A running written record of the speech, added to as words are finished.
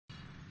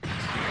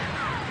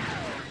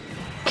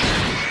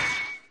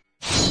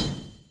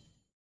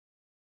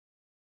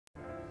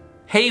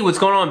Hey, what's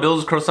going on?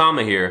 Builders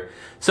Kurosama here.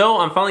 So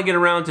I'm finally getting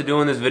around to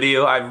doing this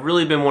video I've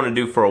really been wanting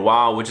to do for a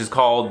while, which is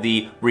called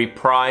the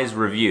PRISE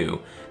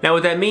review. Now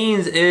what that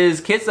means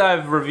is kits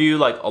I've reviewed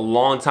like a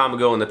long time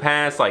ago in the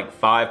past, like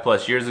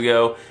 5+ years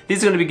ago.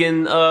 These are going to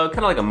begin kind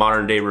of like a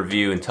modern day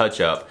review and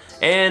touch up.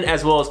 And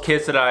as well as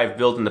kits that I've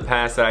built in the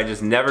past that I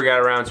just never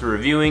got around to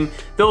reviewing,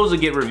 those will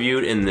get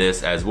reviewed in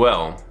this as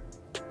well.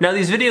 Now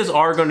these videos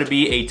are going to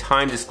be a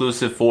timed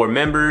exclusive for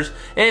members,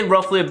 and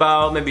roughly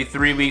about maybe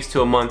 3 weeks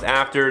to a month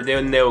after,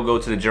 then they will go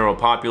to the general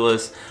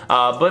populace.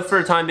 But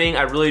for the time being,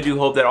 I really do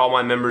hope that all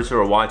my members who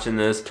are watching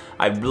this,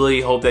 I really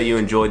hope that you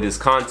enjoyed this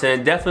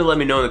content. Definitely let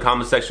me know in the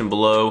comment section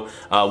below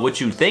what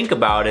you think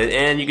about it,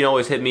 and you can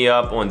always hit me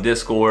up on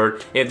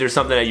Discord if there's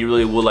something that you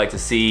really would like to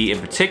see in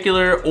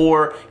particular,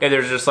 or if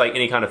there's just like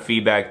any kind of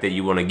feedback that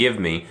you want to give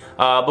me.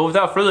 But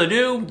without further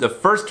ado, the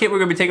first kit we're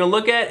going to be taking a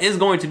look at is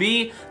going to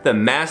be the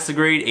Master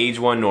Grade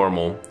AGE-1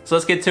 Normal. So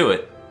let's get to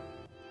it.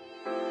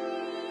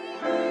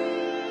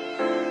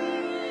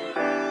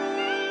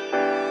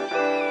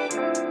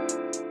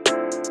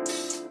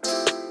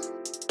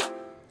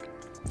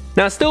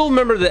 Now I still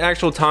remember the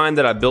actual time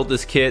that I built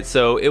this kit,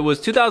 so it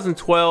was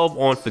 2012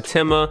 on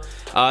Fatima.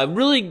 I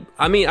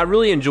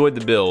really enjoyed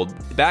the build.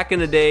 Back in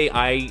the day,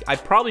 I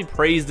probably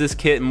praised this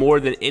kit more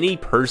than any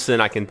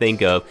person I can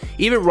think of.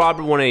 Even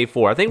Robert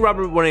 184. I think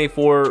Robert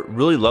 184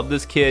 really loved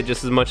this kit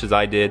just as much as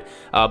I did,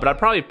 but I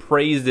probably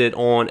praised it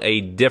on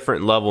a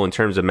different level in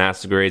terms of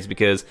master grades,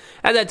 because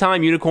at that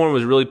time Unicorn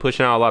was really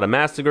pushing out a lot of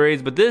master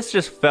grades, but this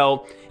just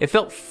felt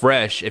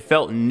fresh, it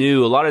felt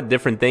new. A lot of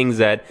different things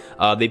that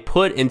they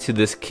put into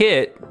this kit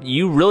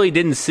you really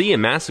didn't see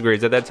in master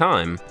grades at that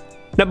time.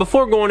 Now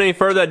before going any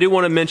further, I do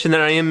want to mention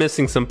that I am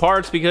missing some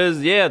parts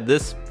because yeah,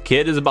 this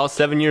kit is about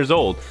 7 years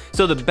old.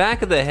 So the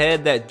back of the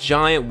head, that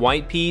giant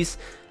white piece,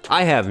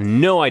 I have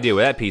no idea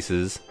where that piece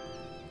is.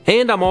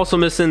 And I'm also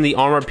missing the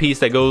armor piece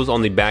that goes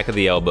on the back of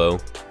the elbow.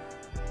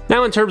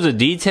 Now in terms of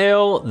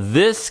detail,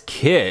 this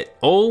kit,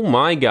 oh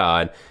my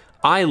god,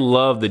 I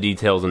love the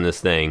details in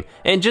this thing.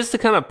 And just to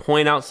kind of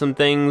point out some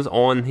things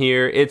on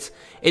here, it's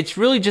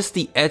really just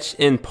the etched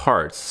in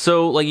parts.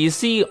 So like you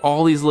see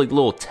all these like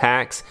little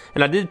tacks,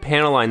 and I did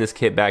panel line this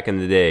kit back in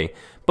the day.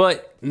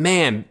 But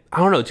man, I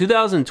don't know,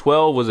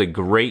 2012 was a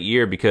great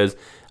year because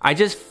I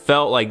just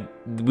felt like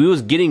we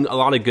was getting a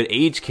lot of good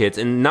AGE kits,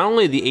 and not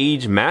only the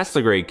AGE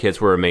master grade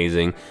kits were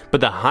amazing,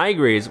 but the high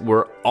grades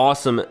were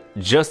awesome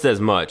just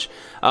as much.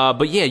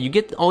 But yeah, you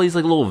get all these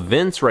like little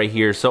vents right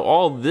here, so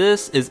all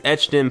this is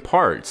etched in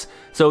parts.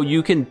 So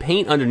you can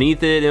paint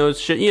underneath it, and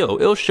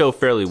it'll show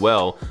fairly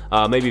well.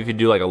 Maybe if you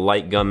do like a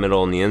light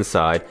gunmetal on the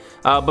inside.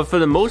 But for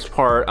the most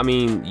part, I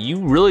mean, you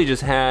really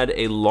just had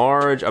a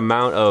large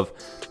amount of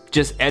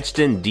just etched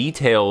in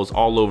details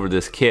all over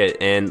this kit,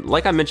 and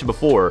like I mentioned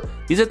before,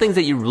 these are things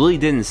that you really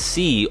didn't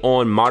see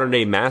on modern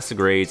day master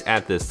grades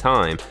at this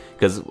time,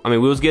 because I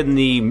mean we was getting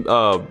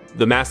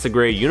the master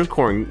grade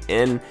Unicorn,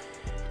 and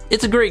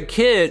it's a great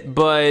kit,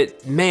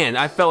 but man,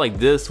 I felt like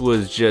this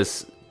was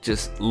just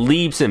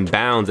leaps and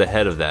bounds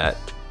ahead of that.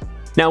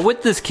 Now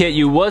with this kit,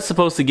 you was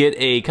supposed to get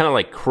a kind of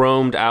like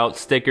chromed out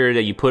sticker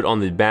that you put on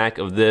the back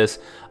of this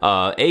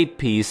A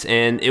piece,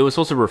 and it was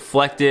supposed to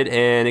reflect it,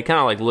 and it kind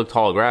of like looked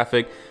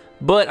holographic.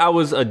 But I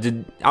was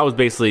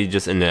basically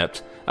just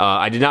inept.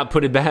 I did not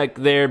put it back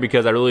there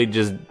because I really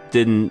just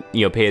didn't,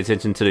 pay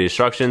attention to the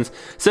instructions.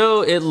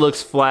 So it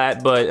looks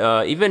flat, but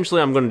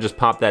eventually I'm gonna just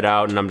pop that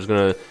out, and I'm just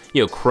gonna,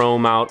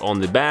 chrome out on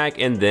the back,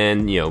 and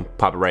then,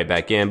 pop it right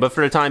back in. But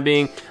for the time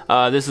being,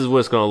 this is what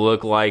it's gonna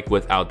look like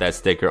without that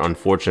sticker,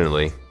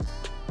 unfortunately.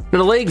 Now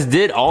the legs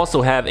did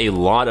also have a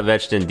lot of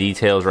etched in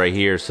details right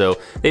here, so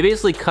they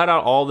basically cut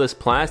out all this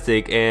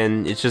plastic,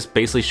 and it's just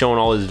basically showing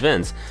all his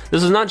vents.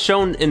 This was not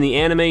shown in the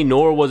anime,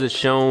 nor was it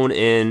shown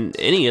in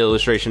any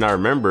illustration I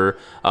remember.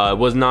 It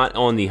was not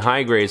on the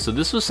high grade, so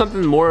this was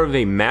something more of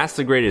a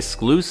master grade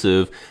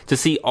exclusive to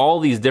see all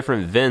these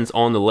different vents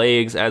on the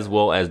legs as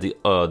well as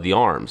the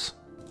arms.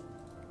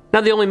 Now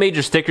the only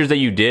major stickers that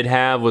you did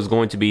have was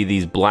going to be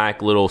these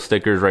black little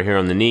stickers right here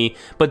on the knee,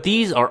 but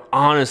these are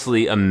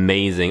honestly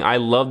amazing. I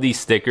love these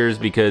stickers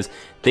because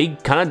they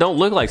kind of don't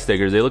look like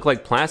stickers, they look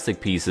like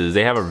plastic pieces.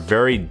 They have a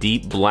very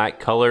deep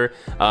black color,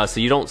 so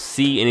you don't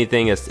see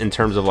anything in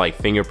terms of like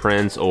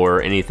fingerprints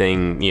or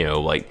anything,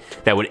 like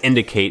that would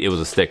indicate it was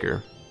a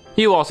sticker.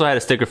 You also had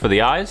a sticker for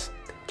the eyes,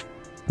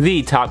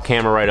 the top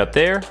camera right up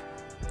there,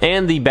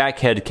 and the back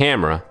head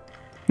camera.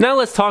 Now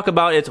let's talk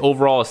about its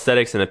overall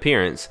aesthetics and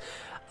appearance.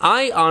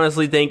 I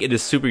honestly think it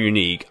is super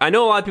unique. I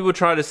know a lot of people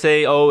try to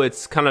say, oh,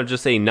 it's kind of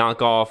just a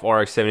knockoff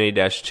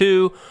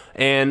RX-78-2,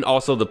 and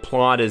also the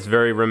plot is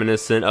very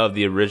reminiscent of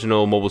the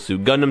original Mobile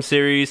Suit Gundam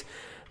series.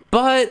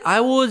 But I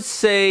would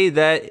say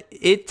that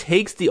it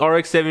takes the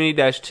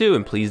RX-78-2,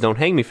 and please don't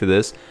hang me for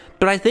this,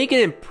 but I think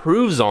it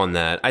improves on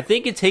that. I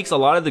think it takes a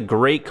lot of the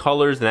great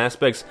colors and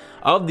aspects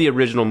of the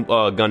original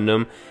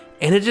Gundam,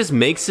 and it just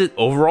makes it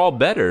overall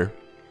better.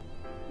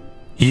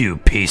 You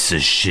piece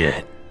of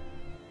shit.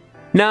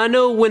 Now I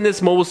know when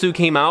this mobile suit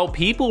came out,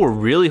 people were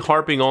really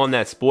harping on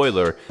that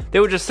spoiler. They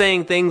were just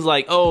saying things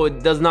like, oh,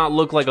 it does not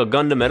look like a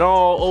Gundam at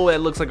all, oh, it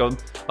looks like a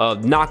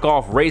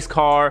knockoff race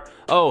car,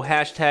 oh,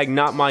 hashtag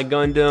not my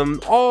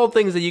Gundam, all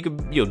things that you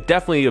could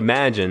definitely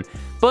imagine.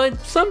 But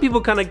some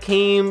people kind of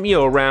came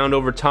around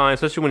over time,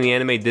 especially when the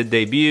anime did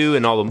debut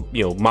and all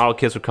the model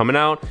kits were coming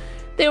out.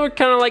 They were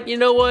kind of like, you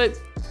know what,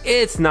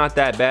 it's not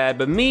that bad.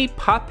 But me,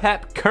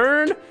 Pop-Pap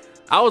Kern,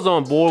 I was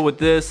on board with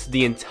this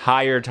the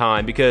entire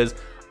time because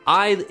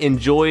I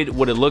enjoyed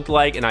what it looked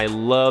like and I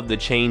loved the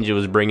change it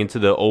was bringing to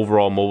the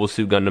overall Mobile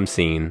Suit Gundam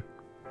scene.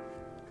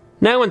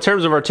 Now in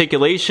terms of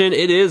articulation,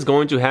 it is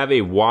going to have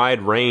a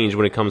wide range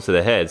when it comes to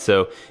the head.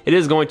 So it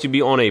is going to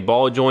be on a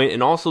ball joint,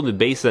 and also the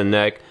base of the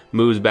neck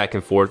moves back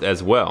and forth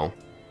as well.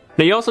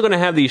 Now you're also going to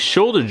have these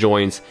shoulder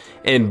joints,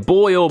 and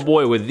boy oh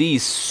boy were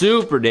these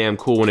super damn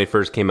cool when they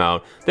first came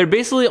out. They're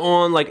basically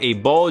on like a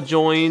ball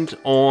joint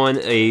on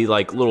a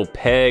like little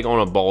peg on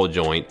a ball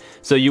joint.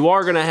 So you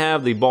are going to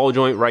have the ball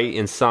joint right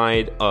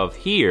inside of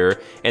here,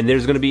 and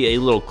there's going to be a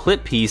little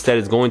clip piece that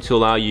is going to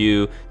allow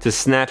you to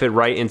snap it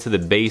right into the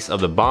base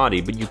of the body.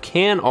 But you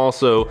can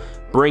also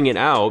bring it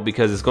out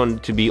because it's going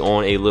to be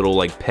on a little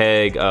like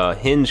peg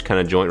hinge kind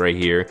of joint right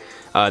here.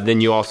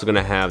 Then you're also going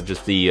to have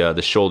just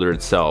the shoulder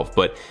itself.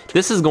 But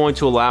this is going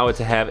to allow it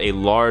to have a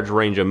large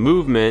range of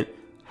movement.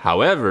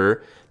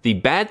 However, the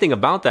bad thing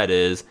about that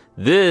is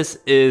this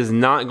is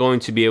not going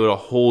to be able to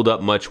hold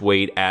up much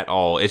weight at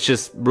all. It's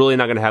just really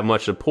not going to have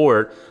much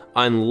support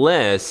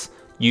unless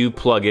you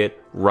plug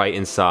it right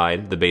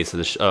inside the base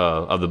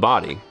of the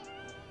body.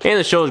 And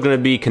the shoulder is going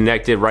to be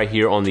connected right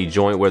here on the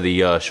joint where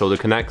the shoulder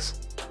connects.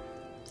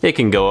 It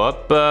can go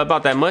up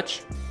about that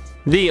much.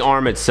 The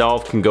arm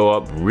itself can go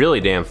up really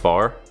damn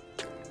far.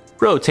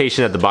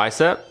 Rotation at the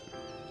bicep.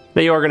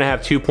 Now you are going to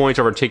have 2 points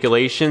of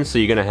articulation, so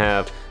you're going to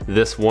have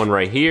this one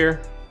right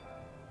here,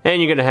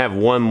 and you're going to have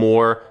one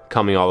more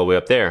coming all the way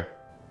up there.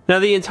 Now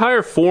the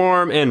entire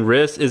forearm and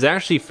wrist is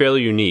actually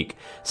fairly unique.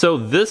 So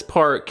this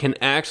part can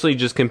actually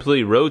just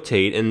completely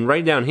rotate, and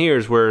right down here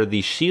is where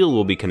the shield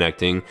will be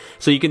connecting.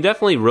 So you can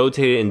definitely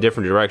rotate it in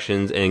different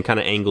directions and kind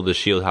of angle the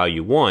shield how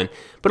you want.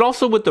 But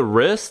also with the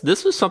wrist,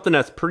 this was something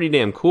that's pretty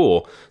damn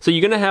cool. So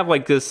you're gonna have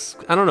like this,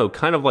 I don't know,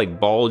 kind of like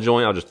ball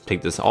joint. I'll just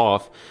take this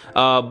off.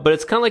 But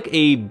it's kind of like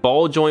a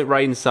ball joint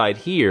right inside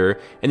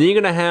here. And then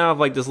you're gonna have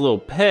like this little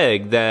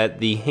peg that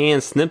the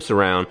hand snips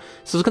around.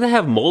 So it's gonna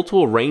have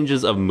multiple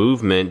ranges of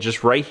movement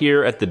just right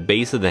here at the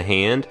base of the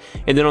hand.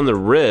 And then on the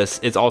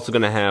wrist, it's also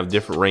gonna have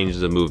different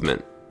ranges of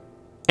movement.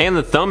 And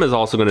the thumb is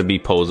also gonna be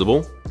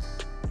posable.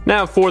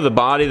 Now for the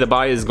body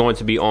is going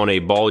to be on a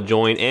ball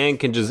joint and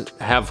can just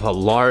have a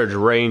large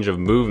range of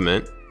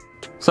movement.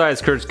 Side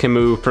skirts can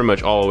move pretty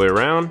much all the way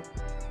around.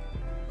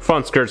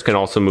 Front skirts can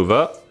also move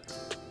up.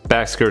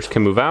 Back skirts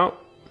can move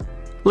out.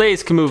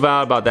 Legs can move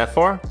out about that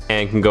far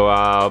and can go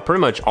out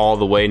pretty much all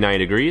the way 90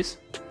 degrees.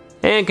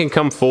 And can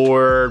come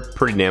forward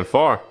pretty damn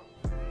far.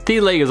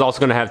 The leg is also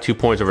going to have 2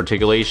 points of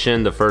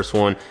articulation, the first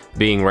one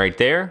being right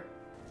there.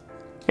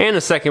 And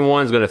the second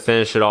one is going to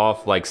finish it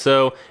off like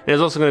so. And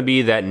there's also going to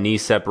be that knee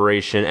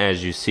separation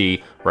as you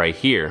see right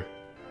here.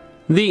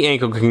 The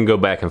ankle can go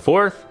back and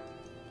forth,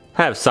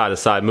 have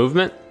side-to-side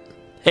movement,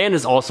 and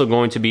is also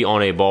going to be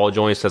on a ball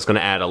joint, so that's going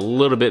to add a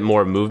little bit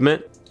more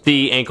movement.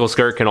 The ankle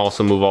skirt can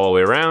also move all the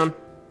way around,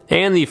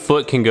 and the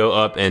foot can go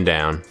up and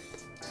down.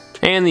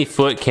 And the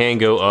foot can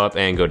go up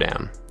and go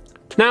down.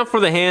 Now for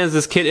the hands,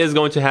 this kit is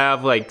going to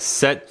have like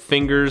set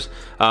fingers,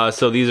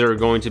 so these are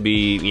going to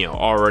be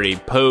already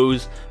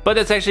posed, but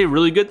that's actually a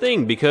really good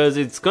thing because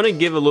it's going to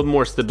give a little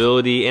more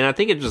stability, and I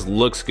think it just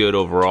looks good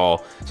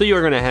overall. So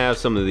you're going to have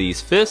some of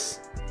these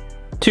fists,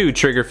 2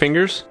 trigger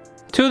fingers,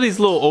 2 of these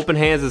little open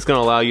hands that's going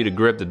to allow you to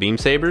grip the beam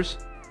sabers,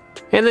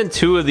 and then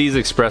 2 of these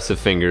expressive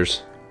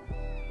fingers.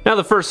 Now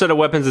the first set of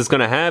weapons it's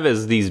going to have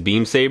is these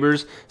beam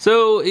sabers.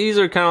 So these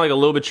are kind of like a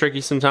little bit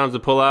tricky sometimes to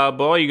pull out,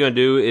 but all you're going to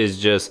do is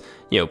just,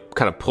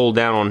 kind of pull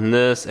down on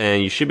this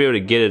and you should be able to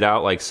get it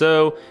out like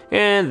so,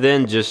 and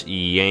then just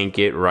yank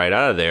it right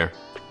out of there.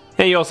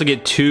 And you also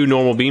get 2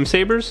 normal beam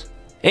sabers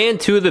and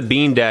 2 of the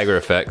beam dagger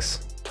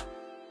effects.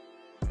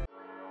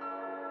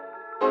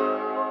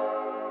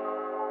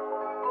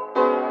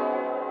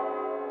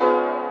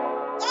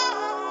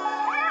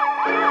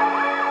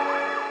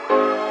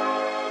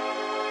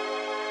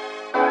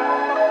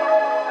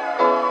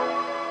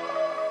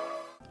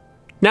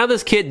 Now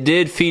this kit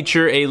did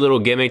feature a little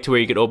gimmick to where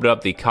you could open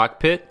up the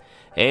cockpit,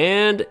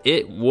 and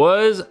it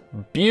was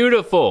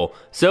beautiful.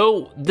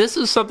 So this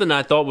is something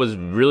I thought was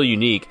really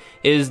unique,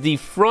 is the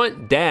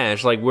front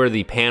dash, like where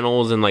the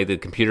panels and like the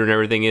computer and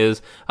everything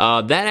is,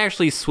 that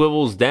actually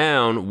swivels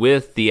down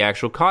with the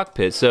actual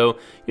cockpit. So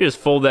you just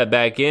fold that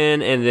back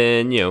in, and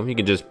then you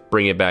can just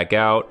bring it back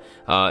out,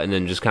 and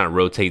then just kind of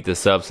rotate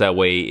this up so that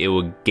way it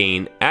will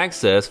gain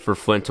access for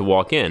Flint to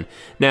walk in.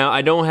 Now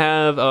I don't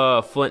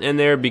have Flint in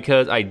there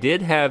because I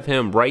did have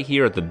him right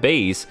here at the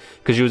base,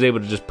 because you was able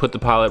to just put the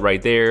pilot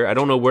right there. I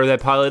don't know where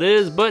that pilot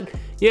is, but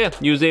yeah,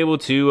 you was able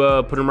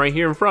to put him right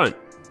here in front.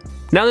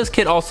 Now this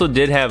kit also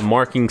did have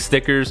marking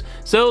stickers,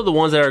 so the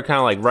ones that are kind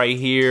of like right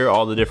here,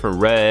 all the different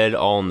red,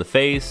 all in the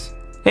face,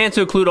 and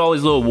to include all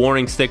these little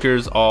warning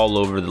stickers all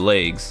over the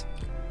legs.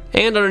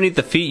 And underneath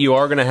the feet you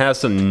are going to have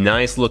some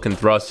nice looking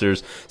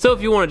thrusters, so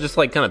if you want to just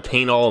like kind of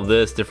paint all of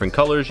this different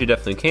colors, you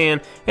definitely can,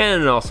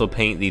 and also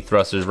paint the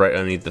thrusters right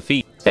underneath the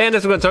feet. And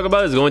next we're going to talk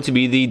about is going to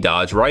be the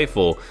Dodge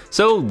rifle.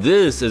 So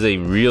this is a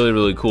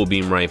really cool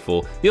beam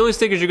rifle. The only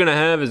stickers you're going to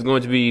have is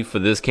going to be for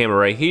this camera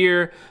right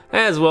here,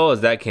 as well as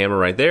that camera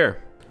right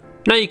there.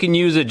 Now you can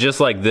use it just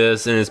like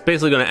this, and it's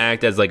basically going to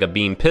act as like a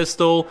beam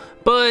pistol,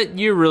 but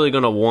you're really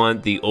going to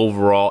want the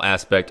overall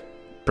aspect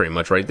pretty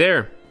much right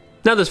there.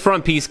 Now this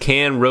front piece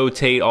can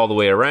rotate all the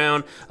way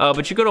around,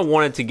 but you're going to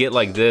want it to get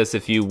like this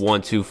if you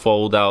want to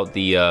fold out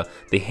the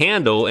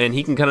handle, and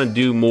he can kind of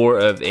do more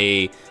of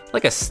a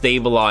like a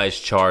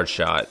stabilized charge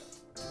shot.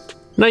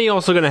 Now you're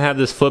also going to have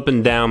this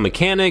flipping down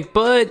mechanic,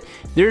 but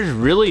there's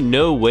really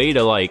no way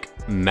to like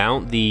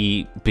mount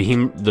the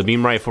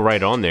beam rifle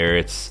right on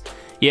there.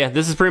 Yeah,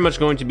 this is pretty much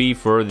going to be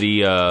for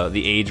the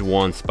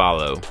AGE-1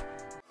 Spalo.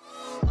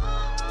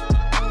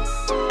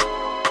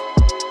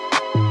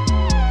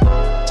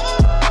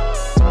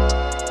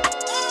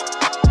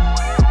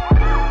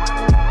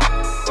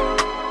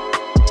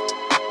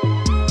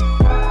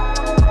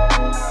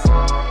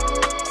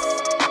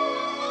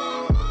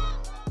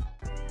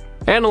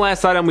 And the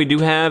last item we do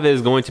have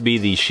is going to be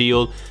the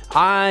shield.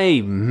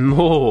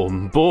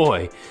 Oh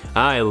boy,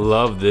 I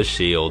love this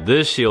shield.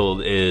 This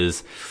shield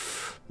is,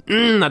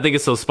 I think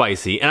it's so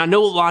spicy. And I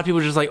know a lot of people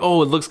are just like,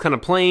 oh, it looks kind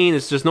of plain,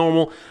 it's just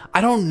normal.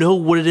 I don't know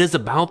what it is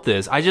about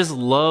this. I just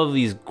love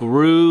these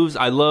grooves.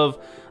 I love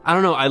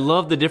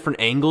the different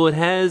angle it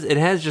has. It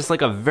has just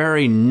like a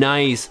very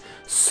nice,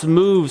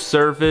 smooth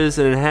surface,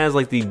 and it has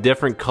like the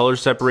different color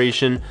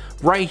separation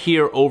right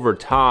here over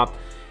top.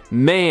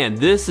 Man,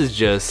 this is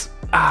just,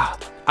 I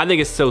think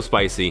it's so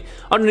spicy.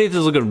 Underneath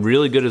is looking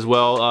really good as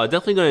well.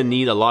 Definitely going to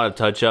need a lot of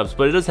touch-ups,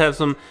 but it does have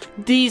some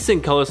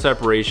decent color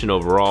separation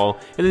overall.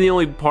 And then the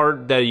only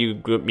part that you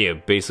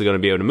basically going to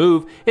be able to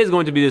move is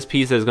going to be this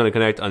piece that is going to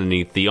connect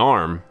underneath the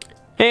arm.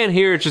 And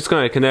here it's just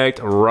going to connect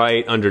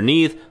right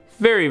underneath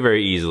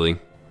very easily.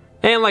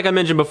 And like I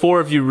mentioned before,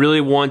 if you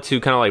really want to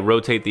kind of like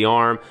rotate the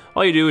arm,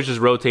 all you do is just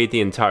rotate the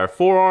entire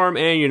forearm,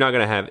 and you're not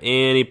going to have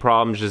any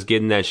problems just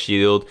getting that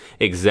shield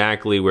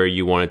exactly where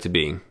you want it to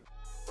be.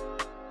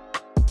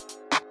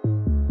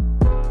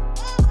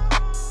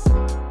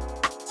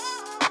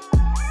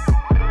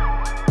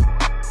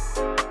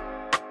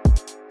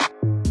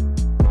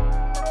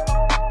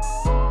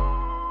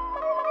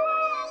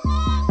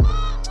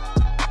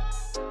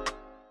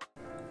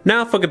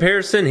 Now for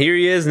comparison, here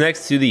he is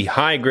next to the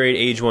high grade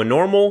AGE-1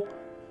 normal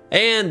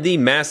and the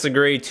master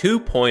grade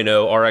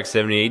 2.0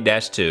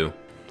 RX-78-2.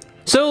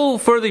 So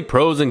for the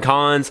pros and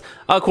cons,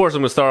 of course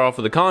I'm going to start off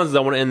with the cons. I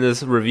want to end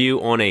this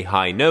review on a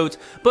high note,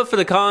 but for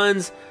the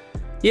cons,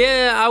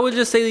 yeah, I would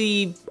just say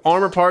the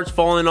armor parts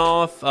falling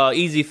off,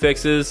 easy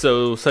fixes,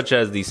 so such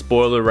as the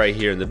spoiler right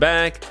here in the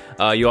back.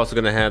 You're also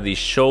going to have these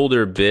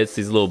shoulder bits,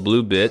 these little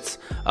blue bits.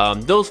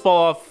 Those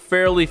fall off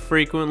fairly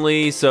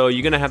frequently, so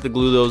you're going to have to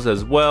glue those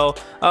as well.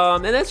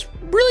 And that's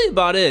really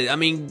about it. I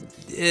mean,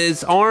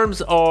 his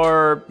arms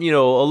are,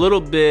 a little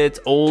bit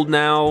old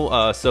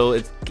now, so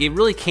it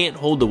really can't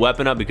hold the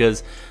weapon up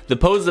because the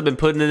poses I've been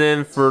putting it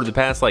in for the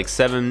past like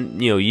 7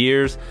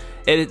 years.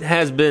 It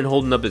has been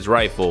holding up its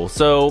rifle.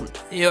 So,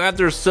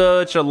 after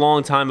such a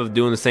long time of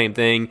doing the same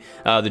thing,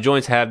 the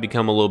joints have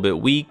become a little bit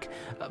weak.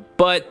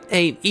 But,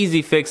 hey,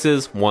 easy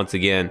fixes once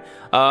again.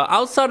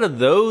 Outside of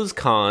those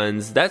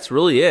cons, that's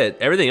really it.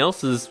 Everything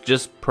else is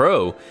just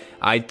pro.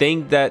 I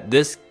think that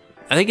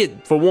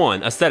for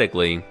one,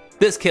 aesthetically,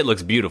 this kit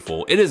looks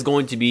beautiful. It is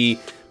going to be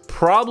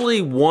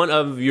probably one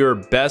of your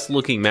best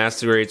looking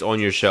master grades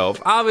on your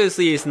shelf.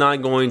 Obviously it's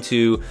not going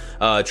to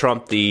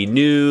trump the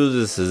new,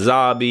 the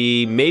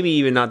Suzabi, maybe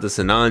even not the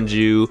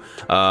Sinanju.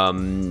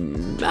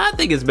 I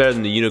think it's better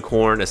than the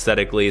Unicorn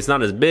aesthetically. It's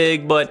not as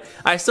big, but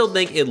I still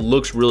think it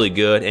looks really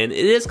good, and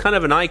it is kind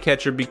of an eye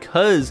catcher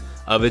because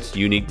of its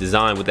unique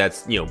design with that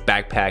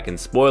backpack and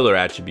spoiler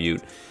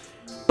attribute.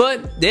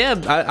 But yeah,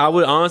 I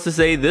would honestly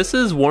say this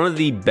is one of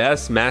the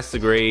best master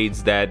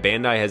grades that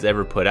Bandai has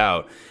ever put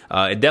out.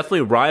 It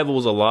definitely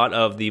rivals a lot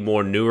of the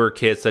more newer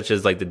kits, such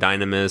as like the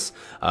Dynamis,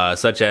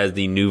 such as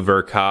the new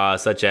Verka,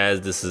 such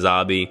as the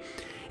Suzabi.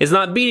 It's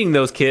not beating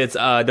those kits,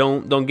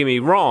 don't get me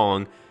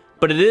wrong,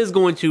 but it is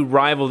going to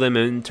rival them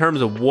in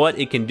terms of what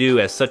it can do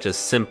as such a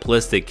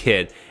simplistic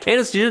kit. And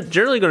it's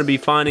generally going to be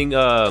finding,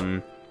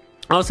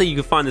 I'll say you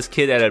can find this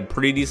kit at a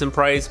pretty decent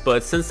price,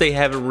 but since they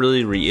haven't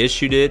really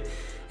reissued it,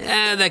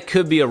 that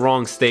could be a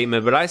wrong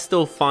statement, but I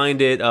still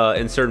find it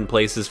in certain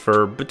places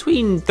for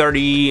between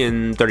 $30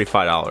 and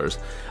 $35.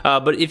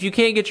 But if you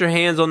can't get your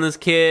hands on this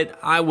kit,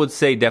 I would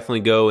say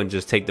definitely go and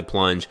just take the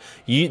plunge.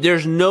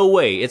 There's no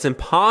way, it's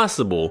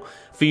impossible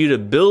for you to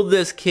build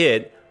this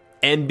kit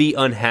and be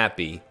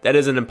unhappy. That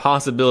is an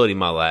impossibility,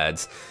 my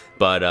lads.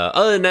 But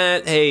other than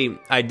that, hey,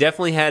 I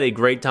definitely had a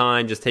great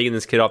time just taking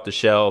this kit off the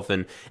shelf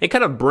and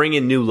kind of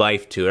bringing new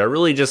life to it. I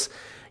really just,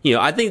 you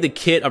know, I think the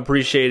kit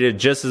appreciated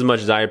just as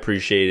much as I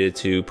appreciated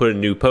to put in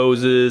new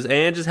poses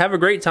and just have a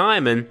great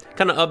time and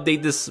kind of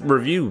update this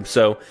review.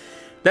 So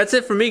that's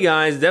it for me,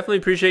 guys. Definitely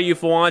appreciate you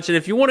for watching.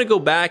 If you want to go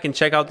back and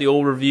check out the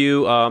old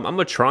review, I'm going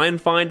to try and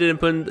find it and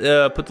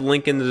put the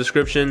link in the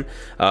description.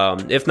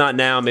 If not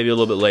now, maybe a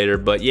little bit later.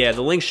 But yeah,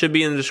 the link should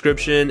be in the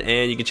description,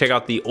 and you can check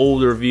out the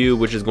old review,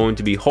 which is going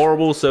to be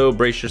horrible, so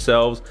brace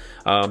yourselves.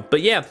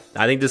 But yeah,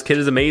 I think this kit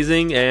is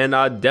amazing, and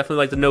I'd definitely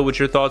like to know what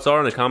your thoughts are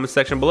in the comment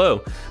section below.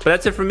 But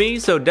that's it for me,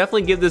 so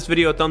definitely give this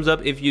video a thumbs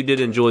up if you did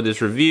enjoy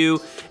this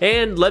review,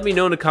 and let me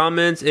know in the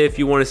comments if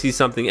you want to see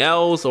something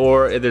else,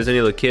 or if there's any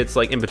other kits,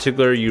 like in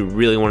particular, you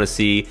really want to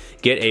see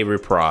get a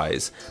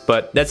reprise.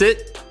 But that's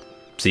it.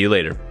 See you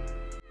later.